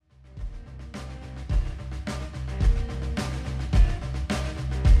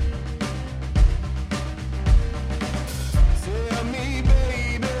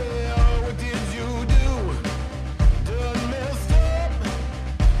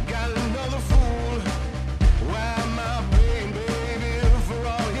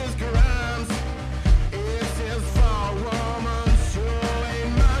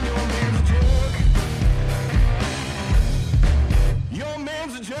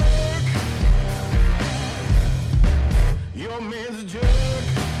Your man's a jerk.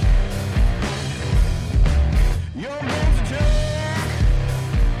 Your man's a jerk.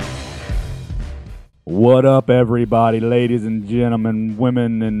 What up, everybody, ladies and gentlemen,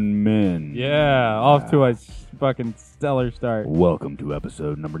 women and men? Yeah, off to a fucking stellar start. Welcome to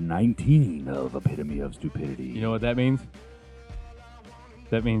episode number 19 of Epitome of Stupidity. You know what that means?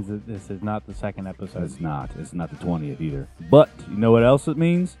 That means that this is not the second episode. It's not the 20th either. But you know what else it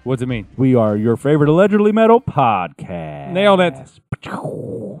means? What's it mean? We are your favorite allegedly metal podcast. Nailed it.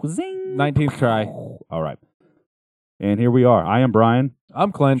 Zing. 19th try. All right. And here we are. I am Brian.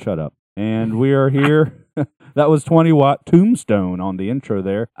 I'm Clint. Shut up. And we are here. That was 20-watt Tombstone on the intro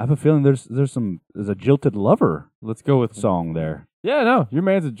there. I have a feeling there's a Jilted Lover Let's go with song there. Yeah, no, your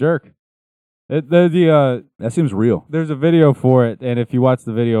man's a jerk. That seems real. there's a video for it, and if you watch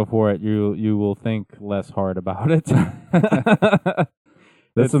the video for it, you will think less hard about it.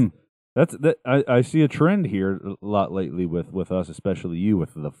 I see a trend here a lot lately with us, especially you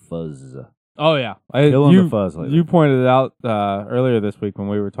with the fuzz. Oh yeah, Killing the fuzz lately. You pointed it out earlier this week when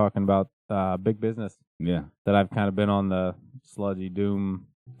we were talking about big business. Yeah. That I've kind of been on the sludgy doom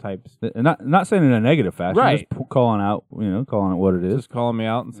types. And not saying in a negative fashion, Right. just calling out what it is. Just calling me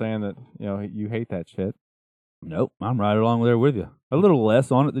out and saying that you hate that shit. Nope, I'm right along there with you. A little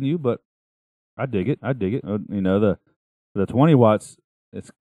less on it than you, but I dig it. The 20 watts.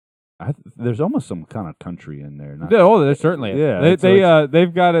 There's almost some kind of country in there. Yeah, there certainly is. Yeah,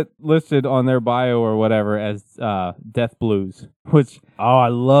 they've got it listed on their bio or whatever as Death Blues, which I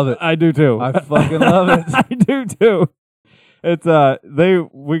love it. I do too. I fucking love it. I do too. It's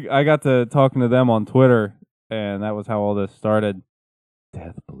I got to talking to them on Twitter, and that was how all this started.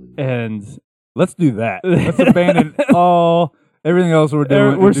 Death Blues. And Let's do that. Let's abandon everything else we're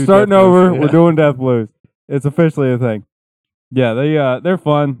doing. we're and do starting Death Blues. over. Yeah. We're doing Death Blues. It's officially a thing. Yeah, they're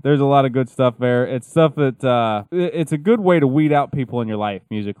fun. There's a lot of good stuff there. It's stuff that it's a good way to weed out people in your life,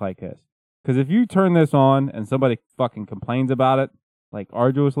 music like this. Because if you turn this on and somebody fucking complains about it, like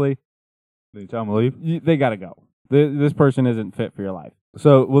arduously, Did you tell them to leave? they gotta go. This person isn't fit for your life.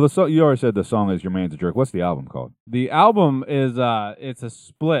 So, the song you already said the song is "Your Man's a Jerk." What's the album called? The album is it's a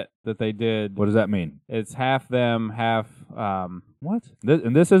split that they did. What does that mean? It's half them, half What?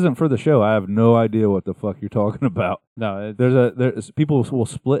 This isn't for the show. I have no idea what the fuck you're talking about. no, it's There's people will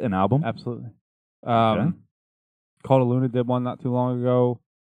split an album. absolutely. Okay. Call of Luna did one not too long ago.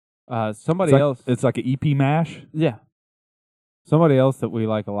 Somebody It's like, else. It's like an EP mash. Yeah. Somebody else that we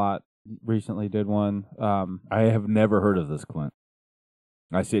like a lot recently did one. I have never heard of this, Clint.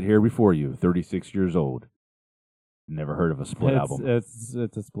 I sit here before you, 36 years old. Never heard of a split album. It's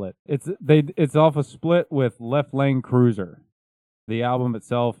a split. It's off a split with Left Lane Cruiser. The album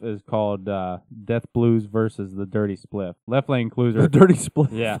itself is called Death Blues versus the Dirty Spliff. Left Lane Cruiser. The Dirty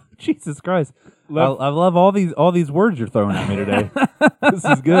Split. Yeah. Jesus Christ. I love all these words you're throwing at me today. This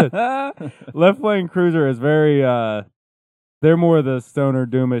is good. Left Lane Cruiser is very they're more the stoner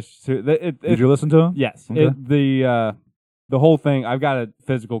doomish. Did you listen to them? Yes. Okay. The whole thing, I've got a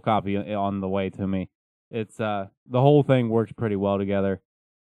physical copy on the way to me. It's the whole thing works pretty well together.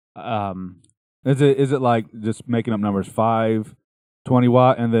 Is it like just making up numbers 5, 20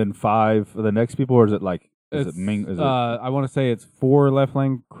 watt, and then 5 for the next people, or is it like I want to say it's 4 Left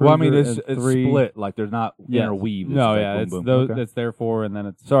Lane Cruiser. Well, I mean it's 3 split. Like there's not Yes. interweave. It's No, like yeah, boom, it's boom. those. Okay. It's there 4, and then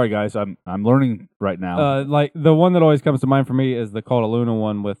it's. Sorry guys, I'm learning right now. Like the one that always comes to mind for me is the Call of Luna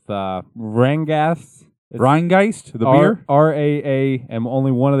one with Rangast. Rheingeist, the beer. RAA, and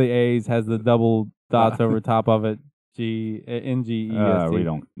only one of the A's has the double dots over top of it. NGEST.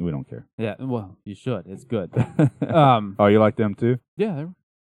 We don't care. Yeah, well, you should. It's good. Oh, you like them too? Yeah,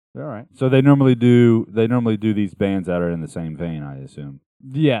 they're all right. So they normally do these bands that are in the same vein, I assume.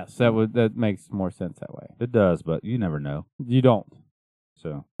 Yes, that makes more sense that way. It does, but you never know. You don't.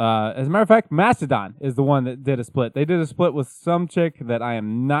 So As a matter of fact, Mastodon is the one that did a split. They did a split with some chick that I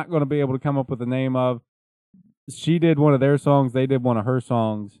am not going to be able to come up with the name of. She did one of their songs. They did one of her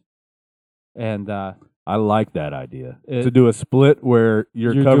songs. And I like that idea. To do a split where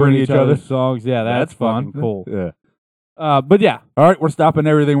you're covering doing each other's songs. Yeah, that's fun. fucking cool. Yeah. But yeah. All right, we're stopping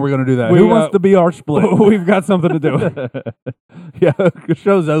everything. We're going to do that. Who wants to be our split? We've got something to do. Yeah, the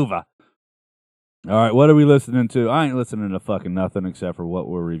show's over. All right, what are we listening to? I ain't listening to fucking nothing except for what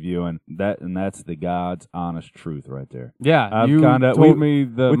we're reviewing. That's the God's honest truth right there. Yeah,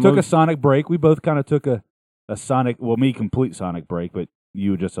 We took a sonic break. We both kind of took a sonic, well, me complete sonic break, but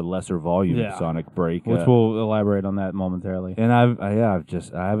you just a lesser volume sonic break, which we'll elaborate on that momentarily. And I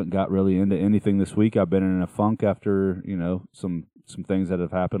haven't got really into anything this week. I've been in a funk after some things that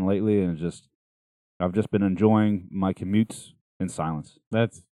have happened lately, and I've just been enjoying my commutes in silence.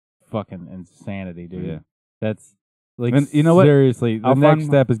 That's fucking insanity, dude. Yeah. That's like, And you know what? seriously, the I'll next find-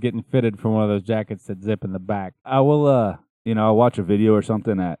 step is getting fitted for one of those jackets that zip in the back. I will, I'll watch a video or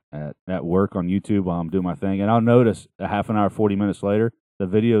something at work on YouTube while I'm doing my thing, and I'll notice a half an hour, 40 minutes later, the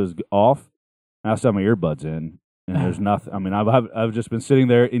video's off, and I still have my earbuds in, and there's nothing. I mean, I've just been sitting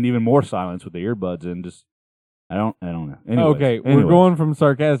there in even more silence with the earbuds in, just, I don't know. Okay, we're anyways. going from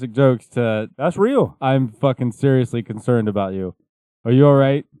sarcastic jokes to That's real. I'm fucking seriously concerned about you. Are you all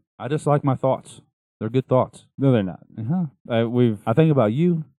right? I just like my thoughts. They're good thoughts. No, they're not. Uh-huh. I think about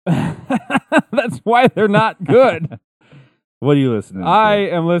you. That's why they're not good. What are you listening to? I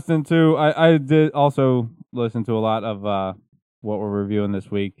am listening to. I did also listen to a lot of what we're reviewing this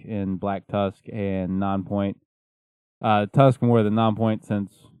week in Black Tusk and Nonpoint. Tusk more than Nonpoint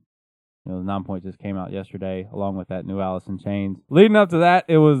since the Nonpoint just came out yesterday, along with that new Alice in Chains. Leading up to that,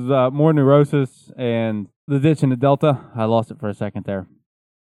 it was more Neurosis and The Ditch in the Delta. I lost it for a second there.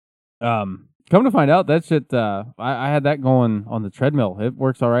 Come to find out, that shit, I had that going on the treadmill. It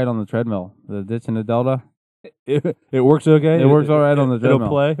works all right on the treadmill. The Ditch in the Delta. It works okay. It works all right on the treadmill. It'll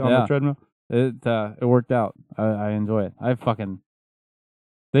play on Yeah. the treadmill. It worked out. I enjoy it.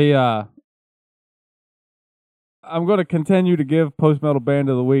 I'm going to continue to give Post Metal Band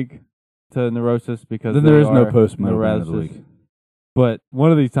of the Week to Neurosis because Then they there is no are post metal band of the Neurosis. week. But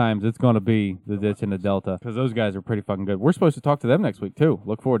one of these times it's going to be the Ditch and the Delta because those guys are pretty fucking good. We're supposed to talk to them next week too.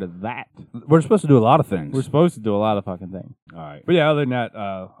 Look forward to that. We're supposed to do a lot of things. We're supposed to do a lot of fucking things. All right. But yeah, other than that,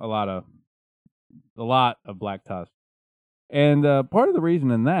 a lot of Black Tusk. And part of the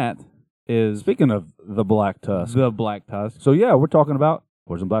reason in that is Speaking of the Black Tusk. the Black Tusk. So yeah, we're talking about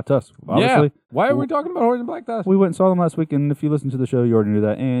Horse and Black Tusk. Obviously, Yeah. Why are we talking about Horse and Black Tusk? we went and saw them last week, and if you listened to the show, you already knew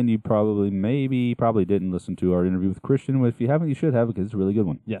that, and you probably didn't listen to our interview with Christian. If you haven't, you should have because it's a really good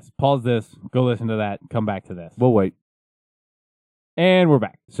one. Yes. Pause this. Go listen to that. Come back to this. We'll wait. And we're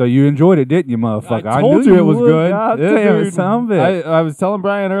back. So you enjoyed it, didn't you, motherfucker? I told knew you it was would. good. God Yeah, damn it, dude. son of a bitch. I was telling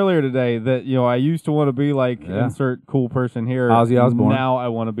Brian earlier today that I used to want to be like Yeah. insert cool person here. Ozzy Osbourne. Now I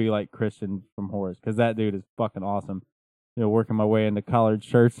want to be like Christian from Horse because that dude is fucking awesome. Working my way into collared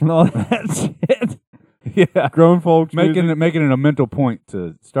shirts and all that shit. Yeah, Grown folks making music. it a mental point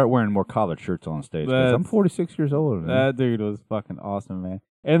to start wearing more collared shirts on stage. 'Cause I'm That's- 46 years old. Man. That dude was fucking awesome, man.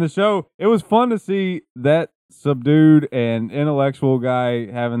 And the show, it was fun to see that subdued and intellectual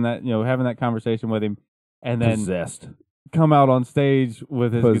guy having that conversation with him, and then Possessed. come out on stage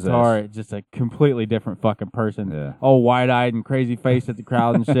with his Possessed. guitar, just a completely different fucking person. Yeah. All wide-eyed and crazy faced at the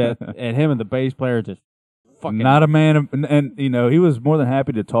crowd and shit. And him and the bass player just fucking Not a man of, and he was more than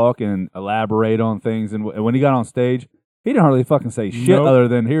happy to talk and elaborate on things. And when he got on stage, he didn't hardly fucking say shit Nope. other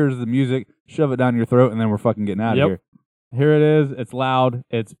than here's the music, shove it down your throat, and then we're fucking getting out Yep. of here. Here it is. It's loud.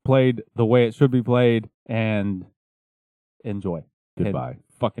 It's played the way it should be played, and enjoy. Goodbye. And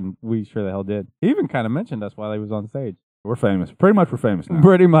fucking, we sure the hell did. He even kind of mentioned us while he was on stage. We're famous. Pretty much, we're famous now.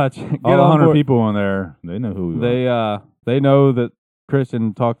 Pretty much. Get All the on 100 board. people on there, they know who we They know that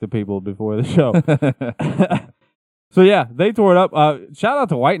Christian talked to people before the show. are. So yeah, they tore it up. Shout out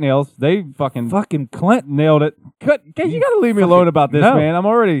to White Nails. They fucking Fucking Clint. nailed it. You gotta leave me alone about this, No. man. I'm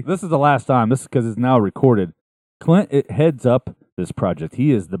already. This is the last time. This is because it's now recorded. Clint heads up this project.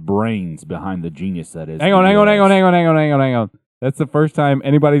 He is the brains behind the genius that is. Hang on. That's the first time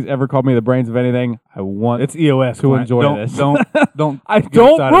anybody's ever called me the brains of anything. I want It's EOS. to Clint. enjoy don't, this. Don't. I get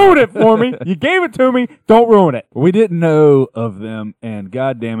don't excited ruin about it for me. You gave it to me. Don't ruin it. We didn't know of them, and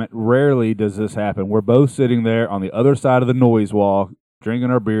God damn it, rarely does this happen. We're both sitting there on the other side of the noise wall,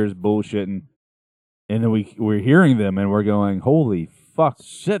 drinking our beers, bullshitting, and then we're hearing them, and we're going, "Holy fuck,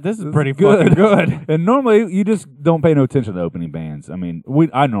 Shit, this is this pretty is good. fucking good. And normally, you just don't pay no attention to the opening bands. I mean,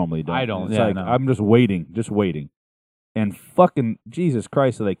 I normally don't. I don't, It's yeah, like no. I'm just waiting, and fucking Jesus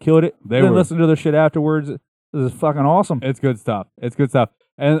Christ, so they killed it. They Then were- listen to their shit afterwards. This is fucking awesome. It's good stuff.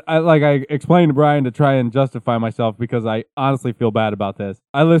 And I explained to Brian to try and justify myself because I honestly feel bad about this.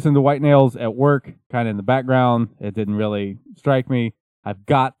 I listened to White Nails at work, kind of in the background. It didn't really strike me. I've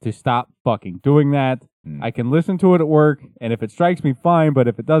got to stop fucking doing that. I can listen to it at work, and if it strikes me, fine. But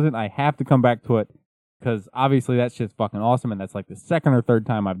if it doesn't, I have to come back to it because obviously that shit's fucking awesome, and that's like the second or third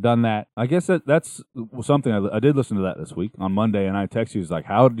time I've done that. I guess that's something I did listen to that this week on Monday, and I texted you, like,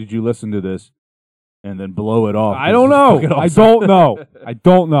 how did you listen to this and then blow it off? I don't know. I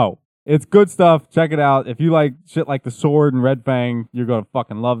don't know. It's good stuff. Check it out. If you like shit like The Sword and Red Fang, you're going to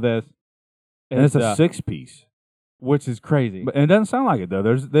fucking love this. And it's a 6-piece. Which is crazy. But, and it doesn't sound like it, though.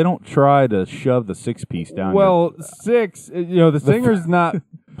 They don't try to shove the 6-piece down. Well, Six, the singer's not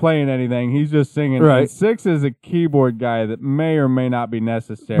playing anything. He's just singing. Right. And Six is a keyboard guy that may or may not be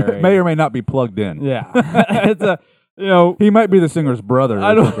necessary. may or may not be plugged in. Yeah. You know, He might be the singer's brother.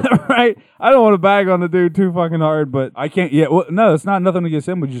 I don't right. I don't want to bag on the dude too fucking hard, but I can't. Yeah, well, no, it's not nothing against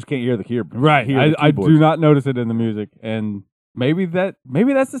him. We just can't hear the keyboard. I do not notice it in the music, and maybe that's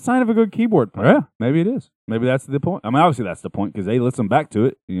the sign of a good keyboard player. Yeah, maybe it is. Maybe that's the point. I mean, obviously that's the point because they listen back to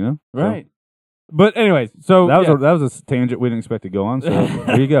it. You know, So Right. But anyways, so that was yeah. that was a tangent we didn't expect to go on. So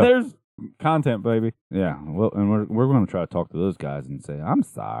there you go. There's content, baby. Yeah. Well, and we're going to try to talk to those guys and say, I'm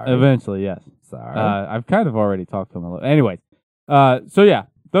sorry. Eventually, yes. Sorry. I've kind of already talked to them a little. Anyways, so yeah,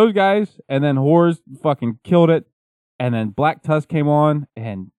 those guys, and then Whores fucking killed it, and then Black Tusk came on,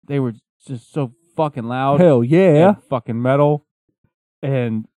 and they were just so fucking loud. Hell yeah. and fucking metal,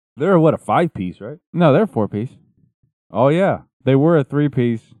 and They're what, a 5-piece, right? no, they're 4-piece. Oh yeah. They were a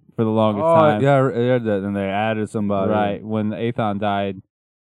 3-piece for the longest time. Yeah. And they added somebody. Right. When Athon died,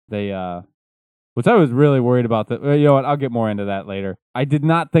 they which I was really worried about. You know what? I'll get more into that later. I did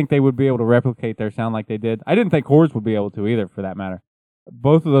not think they would be able to replicate their sound like they did. I didn't think Whores would be able to either, for that matter.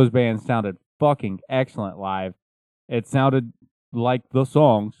 Both of those bands sounded fucking excellent live. It sounded like the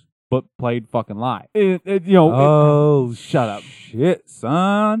songs, but played fucking live. Shut up. Shit,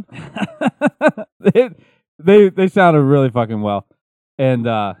 son. They sounded really fucking well, and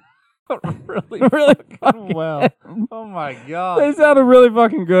really fucking well. Oh my god. They sounded really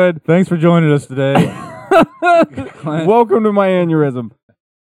fucking good. Thanks for joining us today. Welcome to my aneurysm.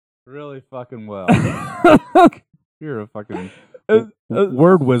 Really fucking well. You're a fucking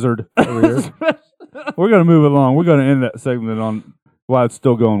word wizard over here. We're gonna move along. We're gonna end that segment on while it's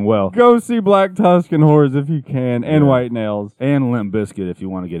still going well. Go see Black Tusk and Whores if you can, and Yeah. White Nails. And Limp Bizkit if you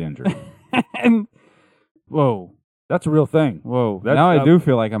want to get injured. And whoa, That's a real thing. whoa! That's- Now I do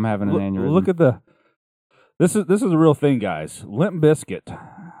feel like I'm having an Look, aneurysm. look at this is a real thing, guys. Limp Bizkit.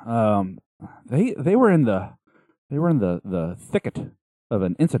 They were in the thicket of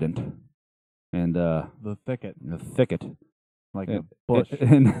an incident, and the thicket, the thicket, like and, a bush.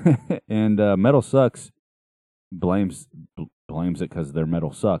 and Metal Sucks blames it because their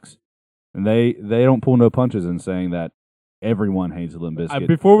metal sucks, and they don't pull no punches in saying that everyone hates Limp Bizkit.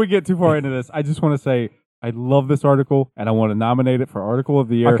 Before we get too far into this, I just want to say I love this article, and I want to nominate it for Article of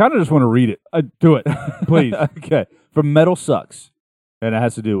the Year. I kind of just want to read it. Do it, please. Okay. From Metal Sucks. And it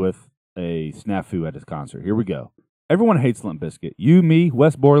has to do with a snafu at his concert. Here we go. Everyone hates Limp Bizkit. You, me,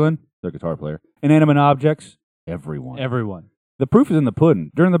 Wes Borland, their guitar player, inanimate objects, everyone. Everyone. The proof is in the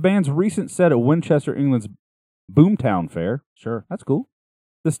pudding. During the band's recent set at Winchester, England's Boomtown Fair, Sure. that's cool,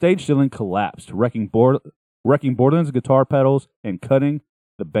 the stage ceiling collapsed, wrecking Borland's guitar pedals and cutting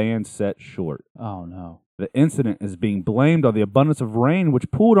the band's set short. Oh no. The incident is being blamed on the abundance of rain which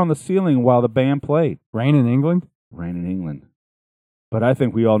pooled on the ceiling while the band played. Rain in England? Rain in England. But I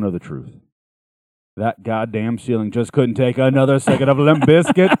think we all know the truth. That goddamn ceiling just couldn't take another second of Limp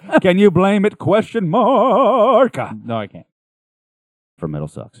Bizkit. Can you blame it? Question mark. No, I can't. For Metal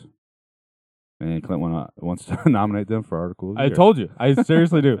Sucks. And Clint wants to nominate them for Article of the I Year. told you. I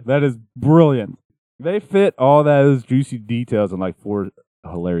seriously do. That is brilliant. They fit all those juicy details in like 4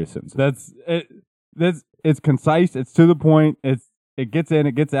 hilarious sentences. That's it. It's concise. It's to the point. It gets in.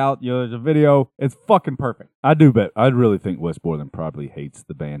 It gets out. You know, there's a video. It's fucking perfect. I do bet. I really think Wes Borland probably hates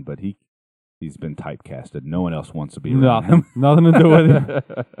the band, but he's been typecasted. No one else wants to be around him. Nothing to do with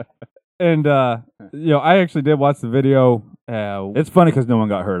it. And I actually did watch the video. It's funny because no one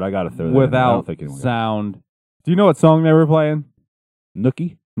got hurt. I got to throw that in. I without don't think anyone got sound. Do you know what song they were playing? hurt.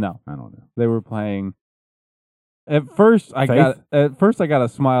 Nookie? No, I don't know. they were playing. At first, I got a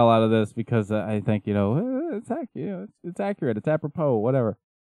smile out of this because I think it's accurate, it's apropos, whatever.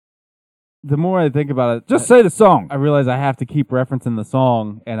 The more I think about it, Just say the song. I realize I have to keep referencing the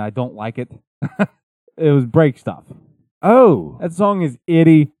song, and I don't like it. It was Break Stuff. Oh, That song is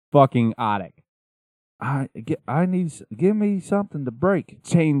itty fucking otic. give me something to break.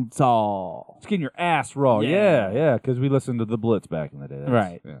 Chainsaw. Skin your ass raw. Yeah, because we listened to the Blitz back in the day.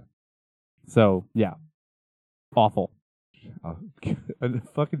 Right. Yeah. So yeah, awful. A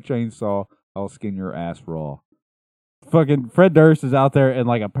fucking chainsaw. I'll skin your ass raw. Fucking Fred Durst is out there in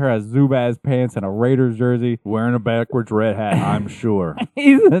like a pair of Zubaz pants and a Raiders jersey. Wearing a backwards red hat, I'm sure.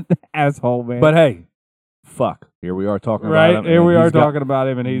 He's an asshole, man. But hey, fuck. Here we are talking about right him. here and we he's are got talking about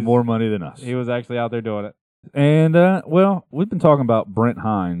him, and he's more money than us. he was actually out there doing it And, we've been talking about Brent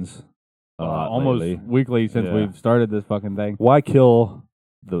Hines a lot almost lately. weekly since Yeah. we've started this fucking thing. Why kill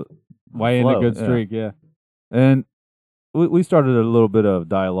the Why end a flow? good Yeah. streak? Yeah. And we started a little bit of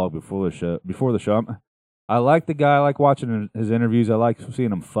dialogue before the show. I like the guy. I like watching his interviews. I like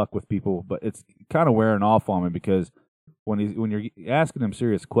seeing him fuck with people, but it's kind of wearing off on me because when you're asking him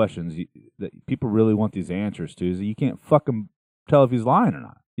serious questions that people really want these answers to, is that you can't fucking tell if he's lying or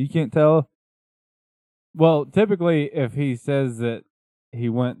not. You can't tell Well, typically, if he says that he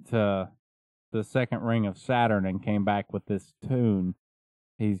went to the second ring of Saturn and came back with this tune,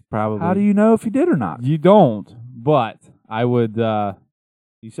 he's probably. How do you know if he did or not? You don't, but I would.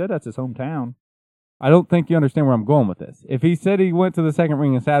 You said that's his hometown. I don't think you understand where I'm going with this. If he said he went to the second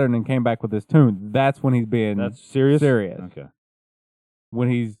ring of Saturn and came back with this tune, that's when he's being That's serious? serious. Okay. When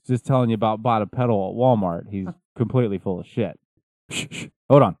he's just telling you about bought a pedal at Walmart, he's completely full of shit. Shh.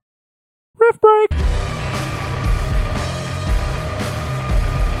 Hold on. Riff break.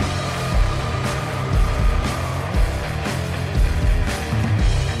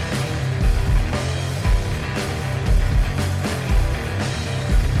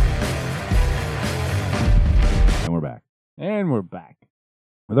 And we're back. And we're back.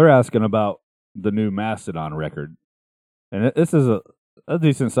 They're asking about the new Mastodon record. And this is a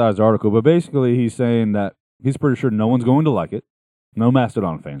decent sized article, but basically he's saying that he's pretty sure no one's going to like it. No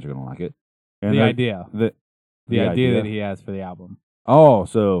Mastodon fans are going to like it. And The idea The idea that he has for the album. Oh,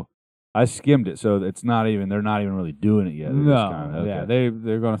 so I skimmed it, so it's not even. They're not even really doing it yet. They're just kinda, okay. Yeah,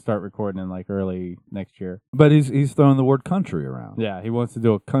 they're going to start recording in like early next year. But he's throwing the word country around. Yeah, he wants to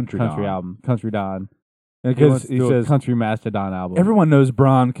do a Country album, Country Don. because he he wants to do says a Country Mastodon album. everyone knows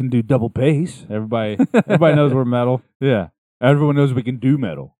Braun can do double bass. Everybody knows we're metal. Yeah, everyone knows we can do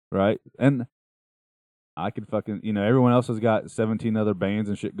metal, right? And I could fucking, everyone else has got 17 other bands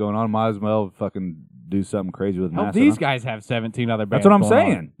and shit going on. Might as well fucking do something crazy with Hell, Mastodon. these guys have 17 other bands. That's what I'm going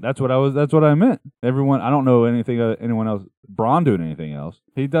on. saying. That's what I meant. Everyone, I don't know anyone else. Braun doing anything else?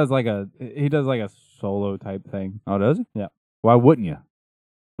 He does like a solo type thing. Oh, does he? Yeah. Why wouldn't you?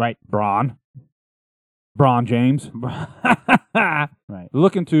 Right. Braun James. Right.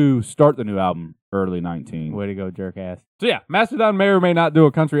 Looking to start the new album early 19. Way to go, jerk ass. So yeah, Mastodon may or may not do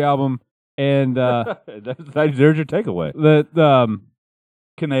a country album, and There's your takeaway.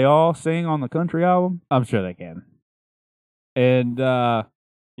 Can they all sing on the country album? I'm sure they can. And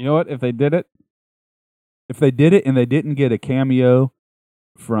you know what? If they did it, and they didn't get a cameo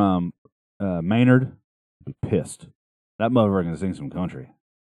from Maynard, I'd be pissed. That motherfucker can sing some country.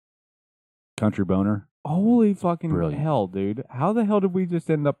 Country boner. holy fucking Brilliant. hell, dude! How the hell did we just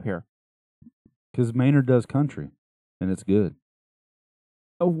end up here? Because Maynard does country, and it's good.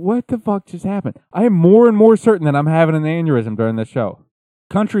 What the fuck just happened? I am more and more certain that I'm having an aneurysm during this show.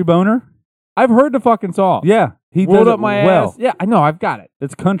 Country boner? I've heard the fucking song. Yeah. He Rolled does up it my well. ass. Yeah, I know. I've got it.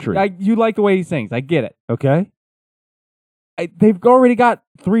 It's country. You like the way he sings. I get it. Okay? They've already got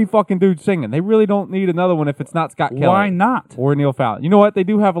 3 fucking dudes singing. They really don't need another one if it's not Scott Kelly. Why not? Or Neil Fallon. You know what? They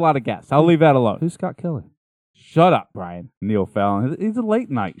do have a lot of guests. I'll leave that alone. Who's Scott Kelly? Shut up, Brian. Neil Fallon. He's a late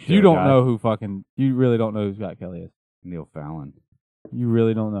night show You don't guy. know who fucking... You really don't know who Scott Kelly is. Neil Fallon. You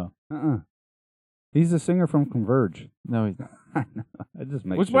really don't know. He's the singer from Converge. No, he's not. I know. I just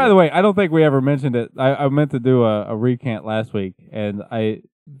make Which, sure. by the way, I don't think we ever mentioned it. I meant to do a recant last week, and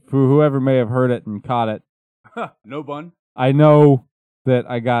for whoever may have heard it and caught it, No bun. I know that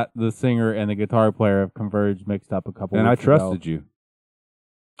I got the singer and the guitar player of Converge mixed up a couple And I weeks ago.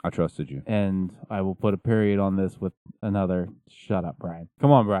 trusted you. And I will put a period on this with another. Shut up, Brian.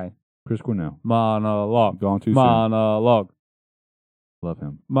 Come on, Brian. Chris Cornell. Monologue. Gone too soon. Monologue. Love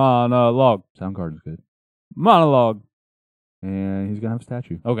him. Monologue. Soundgarden's good. Monologue. And he's going to have a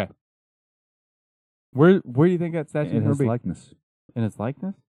statue. Okay. Where do you think that statue is In going his to be? likeness. In its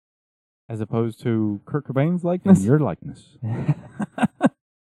likeness? As opposed to Kurt Cobain's In likeness? your likeness.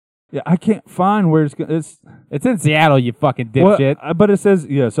 Yeah, I can't find where it's going. It's in Seattle, you fucking dipshit. But it says,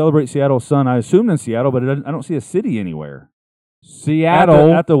 celebrate Seattle's sun. I assumed in Seattle, but I don't see a city anywhere.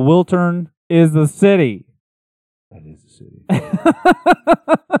 Seattle At the Wiltern. is the city. That is the city.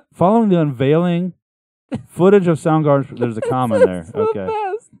 Following the unveiling footage of Soundgarden, there's a comma in there. That's the Okay.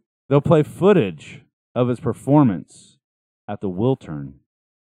 best. They'll play footage of its performance at the Wiltern,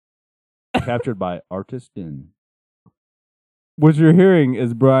 captured by Artist In. What you're hearing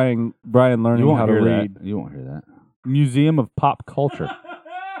is Brian learning You won't how to hear read. that. You won't hear that. Museum of Pop Culture.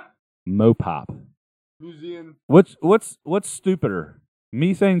 Mopop. Museum. What's stupider?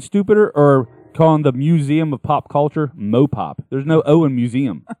 Me saying stupider or calling the Museum of Pop Culture Mopop? There's no O in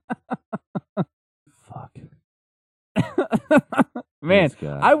museum. Fuck. Man, This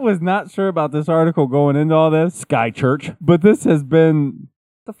guy. I was not sure about this article going into all this, Sky Church. but this has been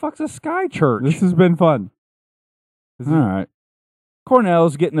The fuck's a Sky Church? this has been fun. All right.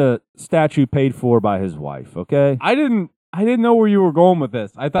 Cornell's getting a statue paid for by his wife, okay? I didn't know where you were going with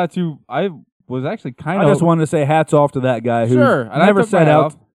this. I was actually kind I of just wanted to say hats off to that guy who Sure, and I never took my set hat out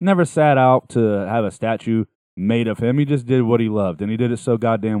off. never sat out to have a statue made of him. He just did what he loved, and he did it so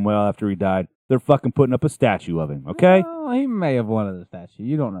goddamn well after he died. They're fucking putting up a statue of him, okay? Well, he may have wanted a statue.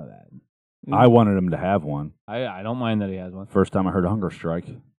 You don't know that. I wanted him to have one. I don't mind that he has one. First time I heard Hunger Strike.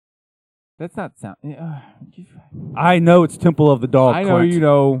 That's not sound. I know it's Temple of the Dog. I know Clint. you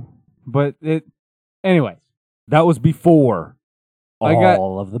know, but it. Anyways, That was before I got-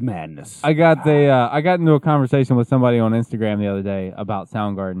 all of the madness. I got into a conversation with somebody on Instagram the other day about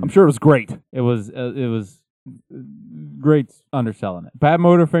Soundgarden. I'm sure it was great. It was great underselling it. Bad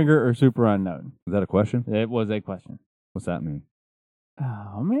Motorfinger or Super Unknown? Is that a question? It was a question. What's that mean?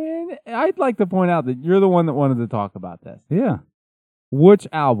 Oh man, I'd like to point out that you're the one that wanted to talk about this. Yeah. Which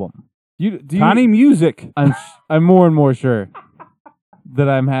album? Tiny Music. I'm more and more sure that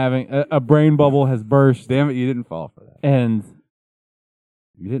I'm having a brain bubble has burst, Damn it, you didn't fall for that. and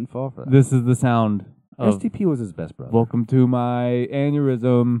You didn't fall for that. this is the sound of STP was his best brother. "Welcome to My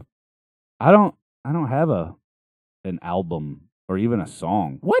Aneurysm." I don't have an album or even a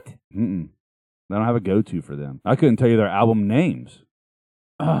song. What? Mm-mm. I don't have a go-to for them. I couldn't tell you their album names.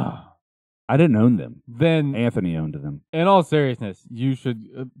 I didn't own them. Then, Anthony owned them. in all seriousness, you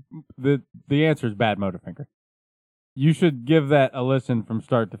should. The answer is Bad Motorfinger. You should give that a listen from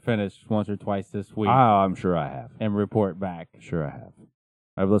start to finish once or twice this week I'm sure I have. and report back. Sure I have.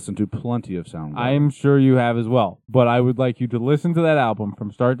 I've listened to plenty of Soundgarden. I'm sure you have as well, but I would like you to listen to that album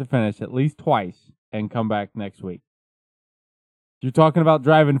from start to finish at least twice and come back next week. You're talking about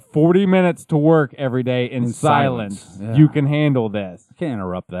driving 40 minutes to work every day in silence. Yeah. You can handle this. I can't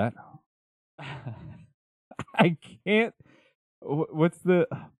interrupt that. I can't. What's the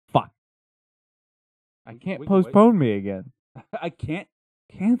fuck? I can't We can wait. postpone me again. I can't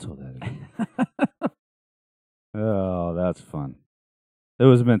cancel that again. Oh, that's fun. It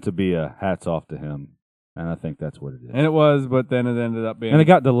was meant to be a hats off to him, and I think that's what it is. And it was, but then it ended up being. And it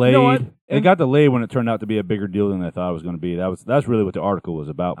got delayed. You know what? It got delayed when it turned out to be a bigger deal than they thought it was going to be. That's really what the article was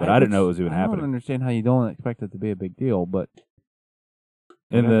about, but I didn't know it was even I don't happening. understand how you don't expect it to be a big deal, but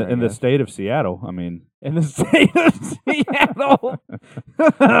In whatever, I the guess. state of Seattle, I mean, in the state of Seattle.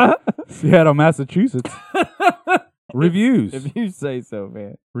 Seattle, Massachusetts. Reviews. If you say so,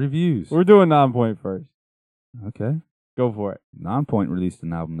 man. Reviews. We're doing Non-Point first. Okay. Go for it. Nonpoint released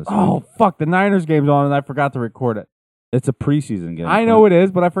an album this Oh, week. fuck. The Niners game's on, and I forgot to record it. It's a preseason game. I know it is,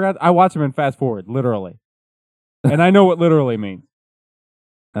 but I forgot. I watch them in fast forward, literally. And I know what literally means.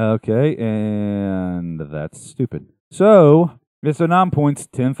 Okay, and that's stupid. So, it's a Nonpoint's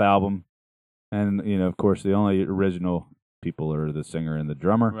 10th album. And, you know, of course, the only original people are the singer and the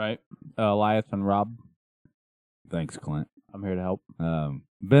drummer. Right. Elias and Rob. Thanks, Clint. I'm here to help.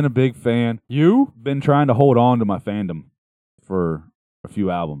 Been a big fan. You? Been trying to hold on to my fandom for a few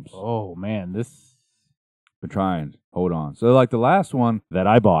albums. Oh, man. This. Been trying. Hold on. So, like the last one that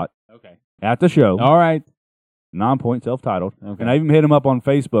I bought Okay. at the show, All right. Nonpoint, self-titled. Okay. And I even hit him up on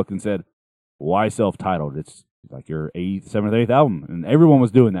Facebook and said, why self-titled? It's like your 8th, 7th, 8th album. And everyone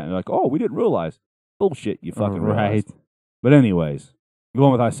was doing that. And they're like, oh, we didn't realize. Bullshit, you fucking Right. realized. But anyways, the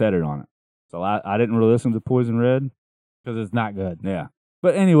one with I Said It on it. So I didn't really listen to Poison Red. Because it's not good. Yeah.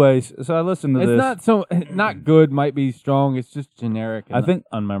 But anyways, so I listened to It's this. not so. Not good might be strong. It's just generic and I think-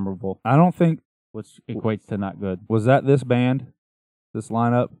 unmemorable, I don't think, which equates to not good. was that this band, this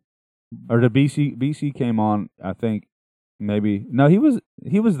lineup? Or the BC came on, I think, maybe. No, he was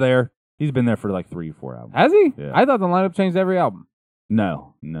there. He's been there for like 3 or 4 albums. Has he? Yeah. I thought the lineup changed every album.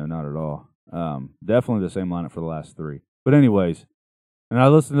 No, not at all. Definitely the same lineup for the last 3. But anyways, and I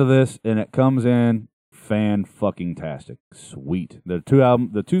listened to this, and it comes in fan-fucking-tastic. Sweet. The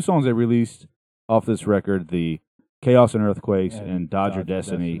 2 songs they released off this record, the Chaos and Earthquakes and Dodger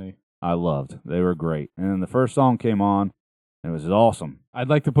Destiny, I loved. They were great. And then the first song came on, and it was awesome. I'd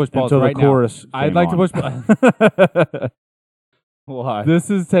like to push pause Until right the chorus now. I'd came like to on. push. Why? This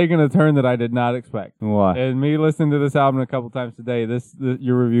is taking a turn that I did not expect. Why? And me listening to this album a couple times today,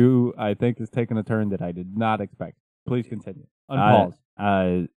 your review, I think, is taking a turn that I did not expect. Please continue. Unpause.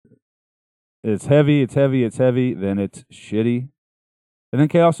 It's heavy, then it's shitty. And then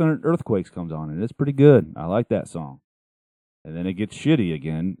Chaos and Earthquakes comes on, and it's pretty good. I like that song. And then it gets shitty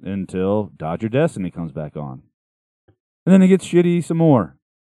again until Dodger Destiny comes back on. And then it gets shitty some more.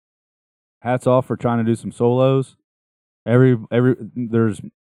 Hats off for trying to do some solos. There's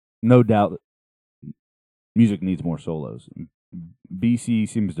no doubt that music needs more solos. BC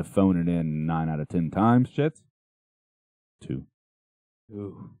seems to phone it in 9 out of 10 times. Shits? 2.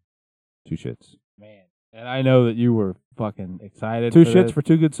 Ooh, 2 shits. man. And I know that you were fucking excited. 2 for shits this. for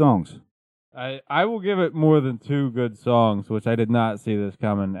 2 good songs. I will give it more than 2 good songs, which I did not see this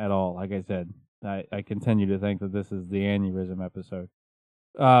coming at all. Like I said, I continue to think that this is the aneurysm episode.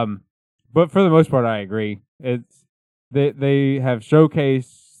 But for the most part, I agree. It's they have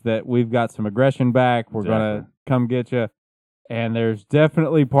showcased that we've got some aggression back. We're gonna Exactly. come get you, and there's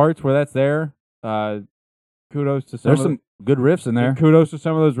definitely parts where that's there. Kudos to There's some good riffs in there, Kudos to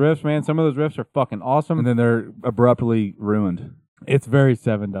some of those riffs, man. Some of those riffs are fucking awesome. and then they're abruptly ruined. It's very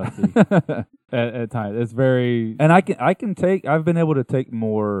Seven Dusty at times. It's very And I can take. I've been able to take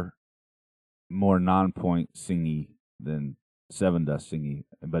more non-point singy than Seven Dust singy,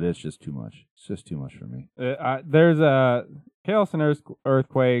 but it's just too much. It's just too much for me. there's Chaos and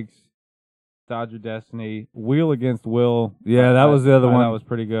Earthquakes, Dodger Destiny, Wheel Against Will. Yeah, that was the other one. That was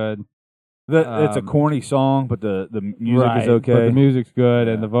pretty good. It's a corny song, but the music Right, is okay. But the music's good,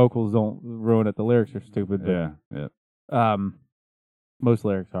 Yeah. and the vocals don't ruin it. The lyrics are stupid. But, yeah. most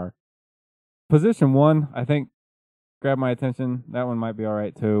lyrics are. Position 1, I think, grabbed my attention. That one might be all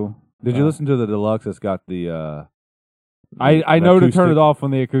right too. Did you listen to the deluxe that's got the? I know to turn acoustic- it off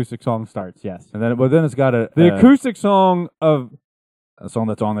when the acoustic song starts. Yes, And then it's got the acoustic song of a song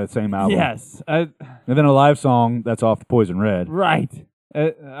that's on that same album. yes, And then a live song that's off the Poison Red, right.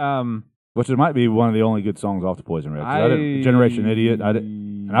 which it might be one of the only good songs off the Poison Red. 'Cause I didn't- Generation Idiot.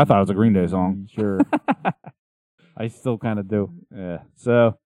 And I thought it was a Green Day song. Sure, I still kind of do. Yeah.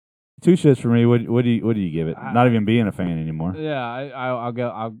 So 2 shits for me. What do you give it? Not even being a fan anymore. Yeah, I'll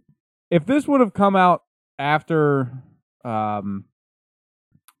go. If this would have come out after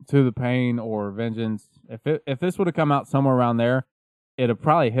To the Pain or Vengeance, if this would have come out somewhere around there, it'd have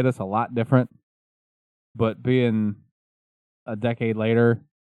probably hit us a lot different. But being a decade later,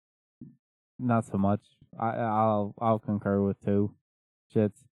 not so much. I'll concur with 2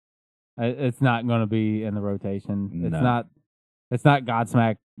 shits. It's not going to be in the rotation. No. It's not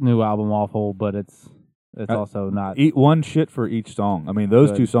Godsmack new album awful, but it's also not. Eat 1 shit for each song. I mean,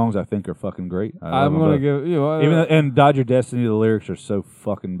 those Good. 2 songs I think are fucking great. I'm going to give even and Dodger Destiny. The lyrics are so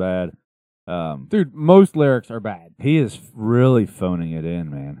fucking bad. dude, most lyrics are bad. He is really phoning it in,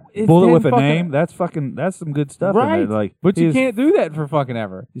 man. It's Bullet him with a fucking- name. That's some good stuff. Right. In there. Like, But you he's- can't do that for fucking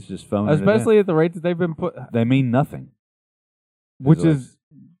ever. He's just phoning Especially at the rate that they've been put. it in. They mean nothing. Which It's like- is.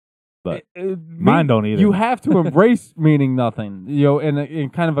 but it mine don't either. You have to embrace meaning nothing, in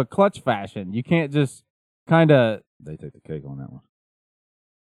kind of a clutch fashion. You can't just kind of. They take the cake on that one.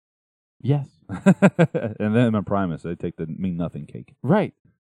 Yes. And then in Primus, they take the mean nothing cake. Right.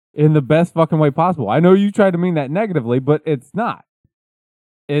 In the best fucking way possible. I know you tried to mean that negatively, but it's not.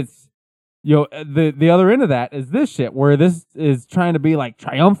 It's, the other end of that is this shit, where this is trying to be like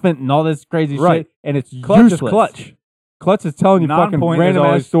triumphant and all this crazy Right. shit, and it's Clutch useless. is clutch. Clutch is telling you fucking Non-point is random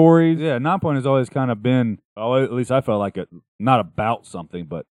always- ass stories. Yeah, non-point has always kind of been, at least I felt like it, not about something,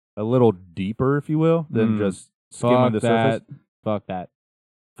 but a little deeper, if you will, than just skimming Fuck the that. surface. Fuck that.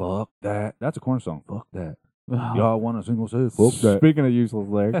 Fuck that. That's a corner song. Fuck that. Oh. Y'all want a single say fuck that. Speaking of useless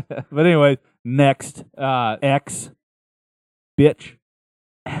lyrics, But anyway, next. uh, X. Bitch.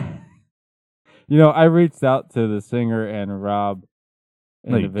 I reached out to the singer and Rob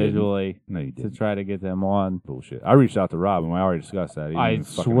No, you individually No, you to didn't. try to get them on. Bullshit. I reached out to Rob, and we already discussed that. He didn't I even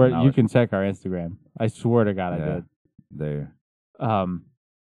fucking swear you acknowledge can check our Instagram. I swear to God, I Yeah. did. There.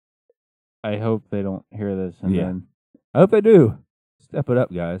 I hope they don't hear this. And Yeah. then I hope they do. Step it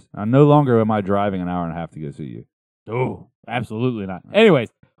up, guys. No longer am I driving an hour and a half to go see you. oh, absolutely not. Anyways,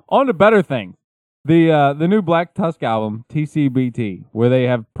 on to better things. The new Black Tusk album, TCBT, where they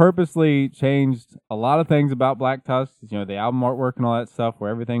have purposely changed a lot of things about Black Tusk. The album artwork and all that stuff, where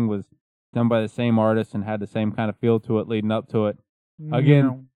everything was done by the same artist and had the same kind of feel to it leading up to it.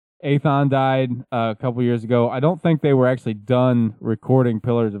 Again, Athon died a couple years ago. I don't think they were actually done recording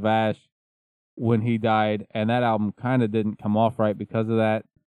Pillars of Ash when he died, and that album kind of didn't come off right because of that.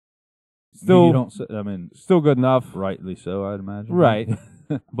 Still, you don't. I mean, still good enough, rightly so, I'd imagine. right?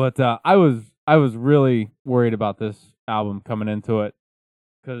 But I was really worried about this album coming into it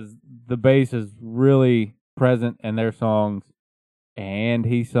because the bass is really present in their songs, and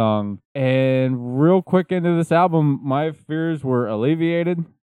he sung. And real quick into this album, my fears were alleviated.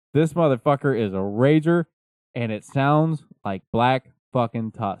 This motherfucker is a rager, and it sounds like Black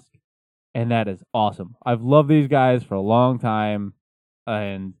fucking Tusk. And that is awesome. I've loved these guys for a long time,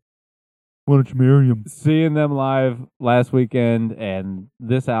 and Why don't you marry him? seeing them live last weekend and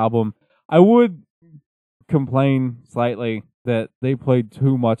this album, I would complain slightly that they played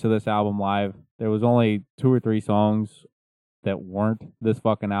too much of this album live. There was only 2 or 3 songs that weren't this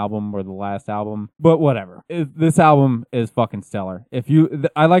fucking album or the last album, but whatever. This album is fucking stellar.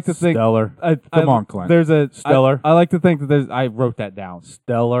 I like to think. Stellar. Come on, Clint. There's a Stellar. I like to think that there's. I wrote that down.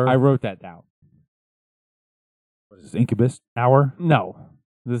 Stellar. I wrote that down. What is this, Incubus Hour? No,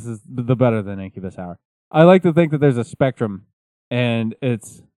 this is the better than Incubus Hour. I like to think that there's a spectrum, and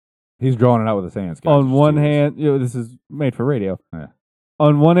it's He's drawing it out with his hands. Guys. on one Just hand. This is made for radio. Yeah.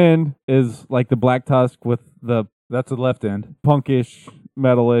 On one end is like the Black Tusk with the That's the left end. punkish,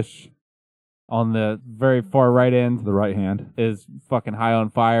 metalish. On the very far right end The right hand. is fucking High on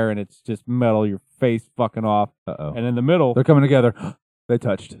Fire, and it's just metal your face fucking off. Uh-oh. And in the middle They're coming together. They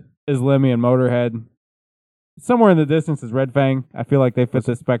touched. is Lemmy and Motorhead. Somewhere in the distance is Red Fang. I feel like they fit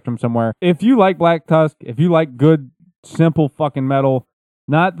the spectrum somewhere. If you like Black Tusk, if you like good, simple fucking metal,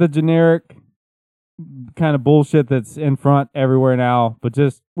 not the generic kind of bullshit that's in front everywhere now, but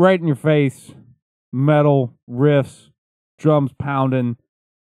just right in your face, metal, riffs, drums pounding,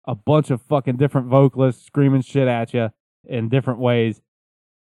 a bunch of fucking different vocalists screaming shit at you in different ways.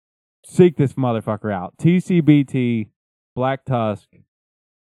 Seek this motherfucker out. TCBT, Black Tusk.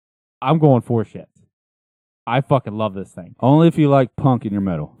 I'm going 4 shits. I fucking love this thing. Only if you like punk in your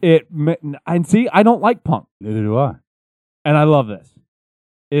metal. And see, I don't like punk, Neither do I. and I love this.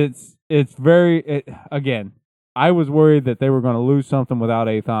 It's very again. I was worried that they were going to lose something without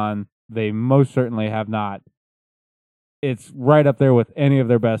Athon. They most certainly have not. It's right up there with any of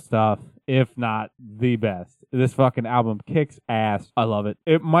their best stuff, if not the best. This fucking album kicks ass. I love it.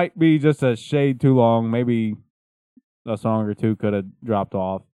 It might be just a shade too long. Maybe a song or two could have dropped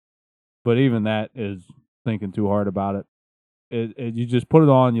off, but even that is thinking too hard about it. You just put it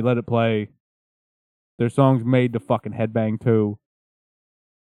on, you let it play. Their songs made to fucking headbang too.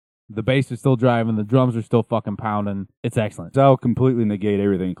 The bass is still driving, the drums are still fucking pounding. It's excellent. So I'll completely negate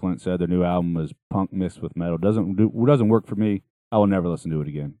everything Clint said. Their new album is punk mixed with metal. Doesn't work for me. I will never listen to it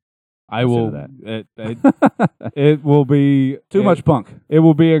again. I will. That. It will be Too much punk. It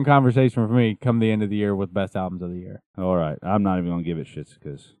will be in conversation for me come the end of the year with best albums of the year. All right. I'm not even going to give it shits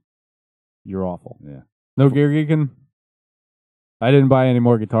because, You're awful. yeah. No Gear Geeking. I didn't buy any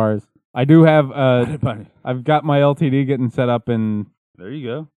more guitars. I do have. I've got my LTD getting set up in There you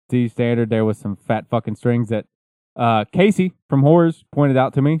go. D standard there with some fat fucking strings that Casey from Horrors pointed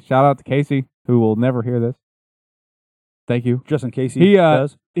out to me. Shout out to Casey, who will never hear this. Thank you. Just in case He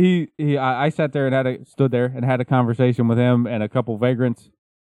does. I sat there and stood there and had a conversation with him and a couple vagrants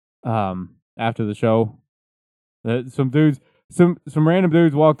after the show. Some random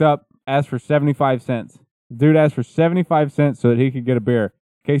dudes walked up, asked for 75 cents. Dude asked for 75 cents so that he could get a beer.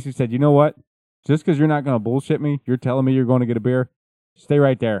 Casey said, "You know what? Just because you're not going to bullshit me, you're telling me you're going to get a beer. Stay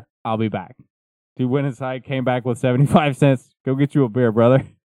right there. I'll be back." Dude went inside, came back with 75 cents. Go get you a beer, brother.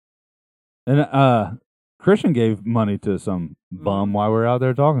 And Christian gave money to some bum while we were out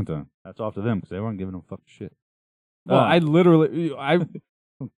there talking to him. That's off to them because they weren't giving him fucking shit. Well, I literally,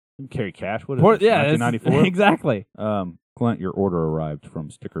 carry cash. What is it? yeah, 1994? exactly. Clint, your order arrived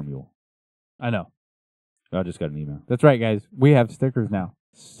from Sticker Mule. I know. I just got an email. That's right, guys. We have stickers now.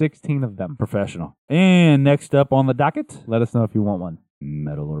 16 of them. Professional. And next up on the docket, Let us know if you want one.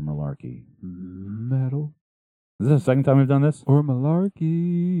 Metal or Malarkey. Metal Is this the second time we've done this? or malarkey?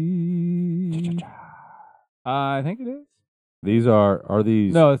 I think it is. These are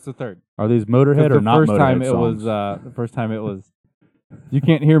these No, it's the third. are these Motorhead or The not first Motorhead time it songs? was the first time it was. You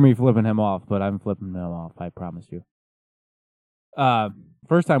can't hear me flipping him off, but I'm flipping him off. I promise you.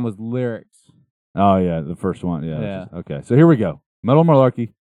 First time was lyrics. Oh yeah, the first one. Yeah. Yeah. Okay, so here we go. Metal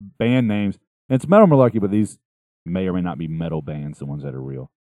Malarkey band names. And it's Metal Malarkey, but these may or may not be metal bands, the ones that are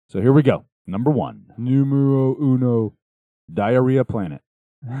real. So here we go. Number 1, Numero uno. Diarrhea Planet.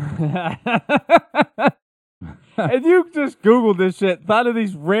 And you just Googled this shit, thought of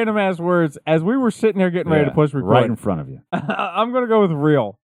these random ass words as we were sitting here getting ready to push record. right in front of you. I'm gonna go with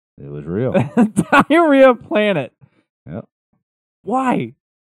real. It was real. Diarrhea Planet. Yep. Why?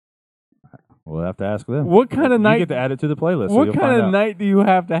 We'll have to ask them. What kind of You night? get to add it to the playlist. so What you'll kind find of out. night do you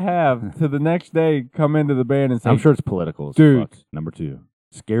have to the next day come into the band and say, I'm sure it's political. As Dude. fuck. Number 2,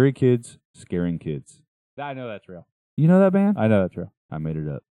 Scary Kids, Scaring Kids. I know that's real. You know that band? I know that's real. I made it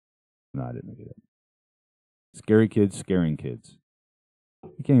up. No, I didn't make it up. Scary Kids, Scaring Kids.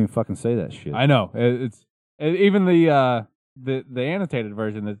 You can't even fucking say that shit. I know. Even the annotated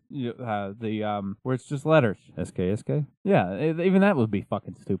version that where it's just letters. SKSK? Yeah, even that would be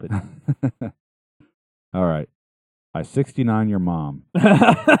fucking stupid. All right. I 69 your mom.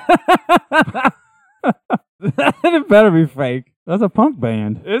 It better be fake. That's a punk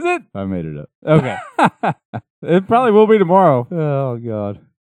band. Is it? I made it up. Okay. It probably will be tomorrow. Oh, God.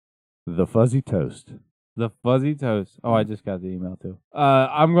 The Fuzzy Toast. The Fuzzy Toast. Oh, I just got the email too.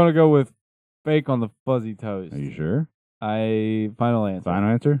 I'm gonna go with fake on the Fuzzy Toast. Are you sure? Final answer. Final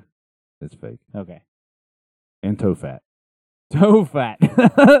answer? It's fake. Okay. And Toe Fat. Toe fat.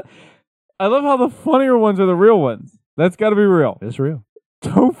 I love how the funnier ones are the real ones. That's got to be real. It's real.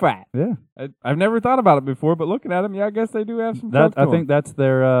 Toe fat. Yeah. I've never thought about it before, but looking at them, yeah, I guess they do have some. That truth to I 'em. think that's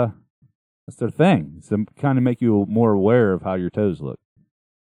their thing. It's to kind of make you more aware of how your toes look.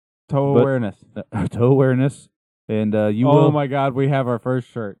 toe but- awareness. Toe awareness. And you Oh will. my God, we have our first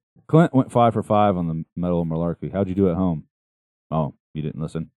shirt. Clint went 5 for 5 on the Metal and Malarkey. How'd you do at home? Oh, you didn't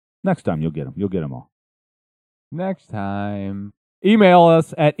listen. Next time you'll get them. You'll get them all. Next time. Email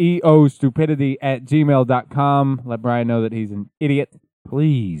us at eostupidity@gmail.com. Let Brian know that he's an idiot.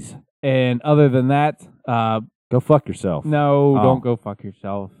 Please. And other than that, Go fuck yourself. no, Oh. don't go fuck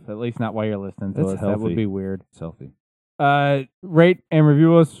yourself. At least not while you're listening to That's us. That would healthy. be weird. It's healthy. Rate and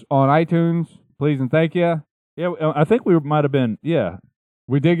review us on iTunes, please and thank you. Yeah, I think we might have been, yeah.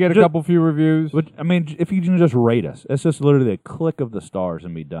 We did get a Ju- couple few reviews. But, I mean, if you can just rate us, it's just literally a click of the stars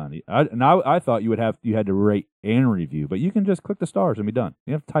and be done. I thought you had to rate and review, but you can just click the stars and be done.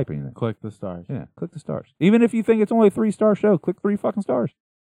 You don't have to type anything. Click the stars. Yeah, click the stars. Even if you think it's only a 3-star show, click 3 fucking stars.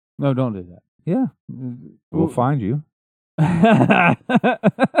 No, don't do that. Yeah, we'll find you. No, No,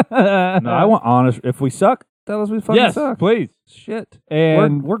 I want honest. If we suck, tell us we fucking yes, suck. please. Shit.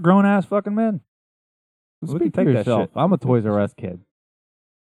 And we're grown ass fucking men. We speak can for take that yourself. shit. I'm a Toys R Us kid.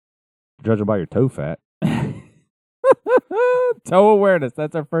 Judging by your toe fat. Toe awareness.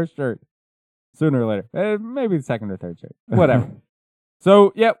 That's our first shirt. Sooner or later. Maybe the second or third shirt. Whatever.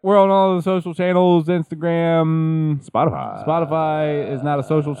 So, yeah, we're on all the social channels. Instagram. Spotify. Spotify is not a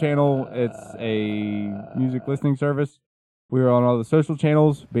social channel. It's a music listening service. We're on all the social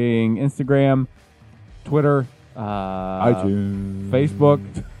channels, being Instagram, Twitter, iTunes. Facebook.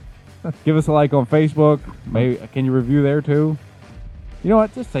 Give us a like on Facebook. Maybe can you review there too? You know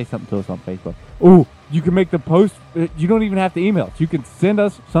what? Just say something to us on Facebook. Ooh, you can make the post. You don't even have to email us. You can send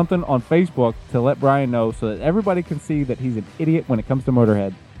us something on Facebook to let Brian know so that everybody can see that he's an idiot when it comes to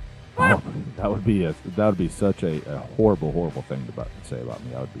Motorhead. Oh, that would be such a horrible, horrible thing to say about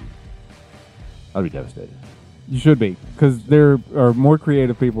me. I'd be devastated. You should be, because there are more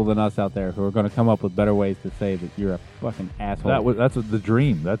creative people than us out there who are going to come up with better ways to say that you're a fucking asshole. That's the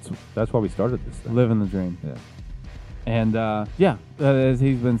dream. That's why we started this thing. Living the dream. Yeah. And as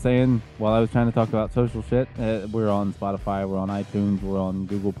he's been saying while I was trying to talk about social shit, we're on Spotify, we're on iTunes, we're on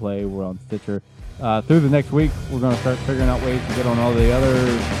Google Play, we're on Stitcher. Through the next week, we're going to start figuring out ways to get on all the other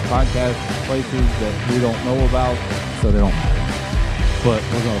podcast places that we don't know about, so they don't matter. But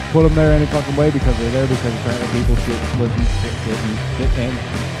we're going to put them there any fucking way because they're there because apparently people should listen and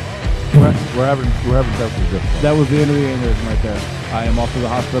We're having technical difficulties. that was the end of the aneurysm right there. I am off to the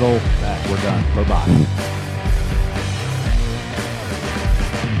hospital. We're done. Bye-bye.